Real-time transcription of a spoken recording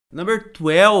Number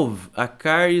 12, a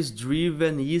car is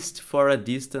driven east for a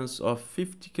distance of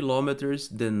 50 kilometers,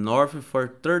 then north for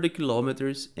 30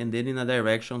 kilometers, and then in a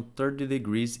direction 30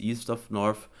 degrees east of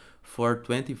north for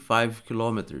 25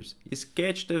 kilometers.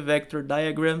 Sketch the vector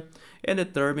diagram and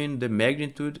determine the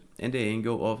magnitude and the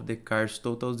angle of the car's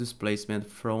total displacement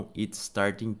from its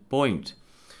starting point.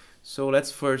 So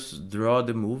let's first draw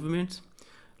the movement.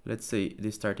 Let's say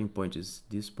the starting point is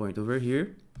this point over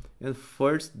here. And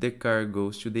first the car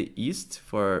goes to the east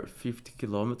for 50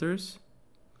 kilometers.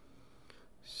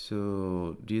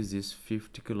 So this is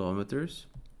 50 kilometers.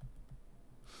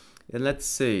 And let's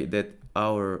say that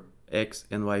our x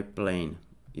and y plane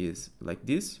is like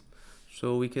this.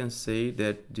 So we can say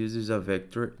that this is a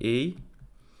vector A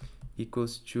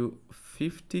equals to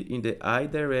 50 in the I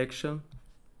direction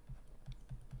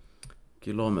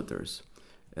kilometers.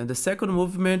 And the second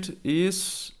movement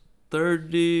is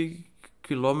 30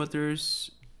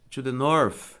 kilometers to the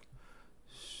north.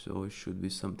 So it should be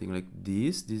something like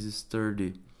this. This is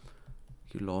 30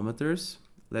 kilometers.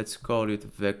 Let's call it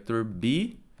vector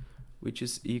B, which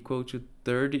is equal to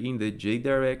 30 in the J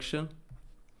direction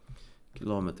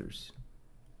kilometers.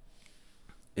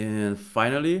 And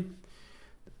finally,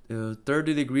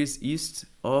 30 degrees east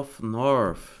of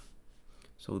north.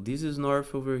 So this is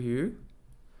north over here.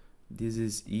 This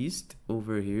is east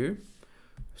over here.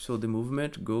 So the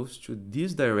movement goes to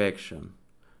this direction,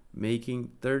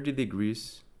 making 30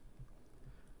 degrees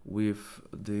with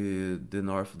the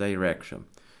north direction.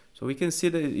 So we can see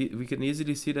that we can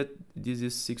easily see that this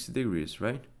is 60 degrees,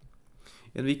 right?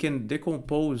 And we can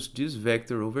decompose this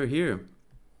vector over here.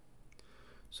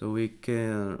 So we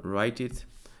can write it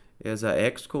as a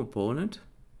x component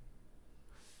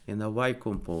and a y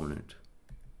component.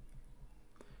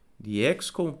 The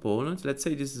x component, let's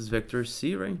say this is vector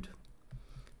c, right?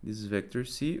 This is vector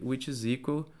c, which is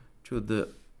equal to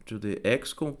the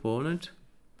x component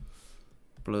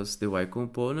plus the y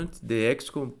component. The x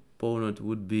component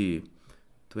would be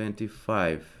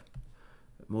 25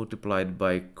 multiplied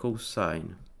by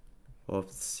cosine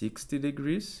of 60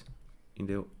 degrees in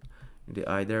the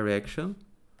I direction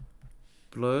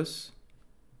plus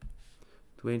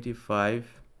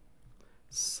 25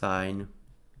 sine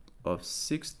of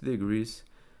 60 degrees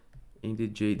in the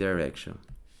J direction,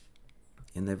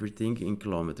 and everything in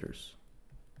kilometers.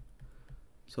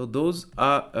 So those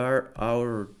are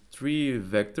our three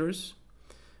vectors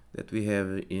that we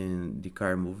have in the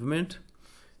car movement,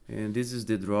 and this is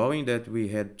the drawing that we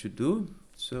had to do.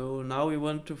 So now we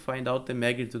want to find out the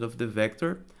magnitude of the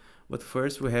vector, but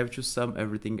first we have to sum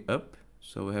everything up.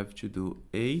 So we have to do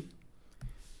A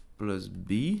plus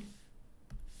B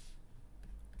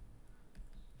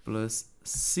plus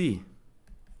C.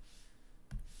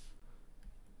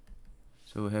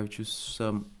 So we have to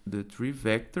sum the three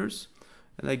vectors,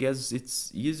 and I guess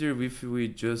it's easier if we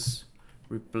just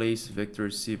replace vector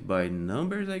C by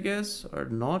numbers, I guess, or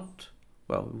not.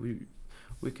 Well,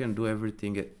 we can do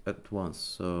everything at once.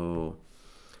 So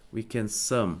we can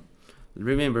sum.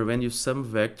 Remember, when you sum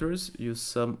vectors, you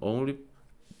sum only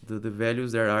the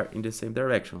values that are in the same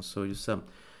direction. So you sum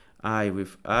I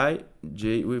with I,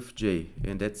 J with J,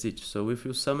 and that's it. So if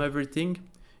you sum everything,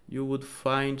 you would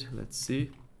find, let's see,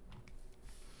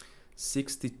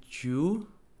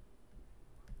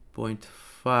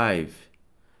 62.5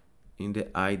 in the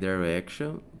I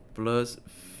direction plus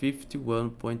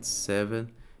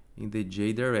 51.7 in the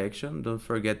J direction. Don't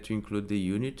forget to include the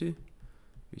unity,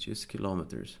 which is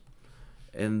kilometers.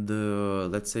 And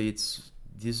let's say it's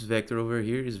this vector over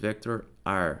here is vector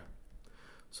R.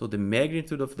 So the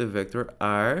magnitude of the vector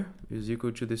R is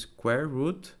equal to the square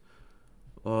root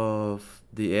of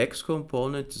the x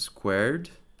component squared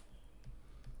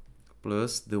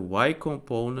plus the y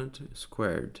component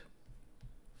squared.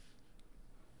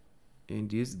 And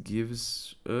this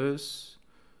gives us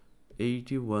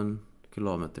 81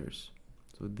 kilometers.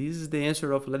 So this is the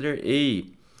answer of letter A.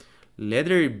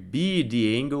 Letter B,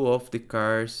 the angle of the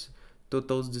car's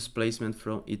total displacement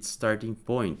from its starting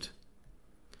point.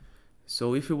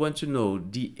 So if you want to know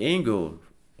the angle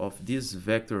of this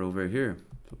vector over here,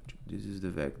 so this is the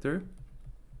vector,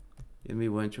 and we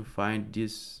want to find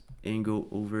this angle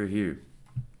over here.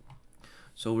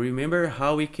 So remember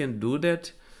how we can do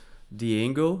that. The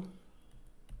angle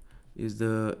is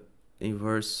the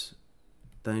inverse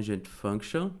tangent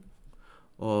function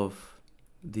of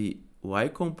the y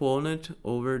component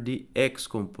over the x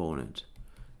component,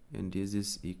 and this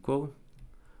is equal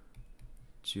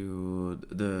to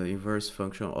the inverse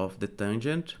function of the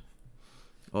tangent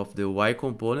of the y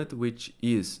component, which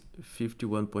is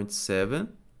 51.7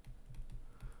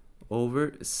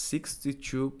 over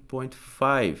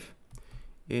 62.5,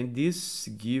 and this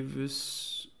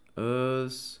gives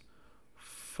us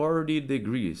 40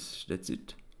 degrees. That's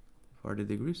it, 40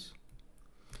 degrees.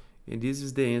 And this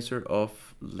is the answer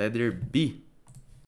of letter B.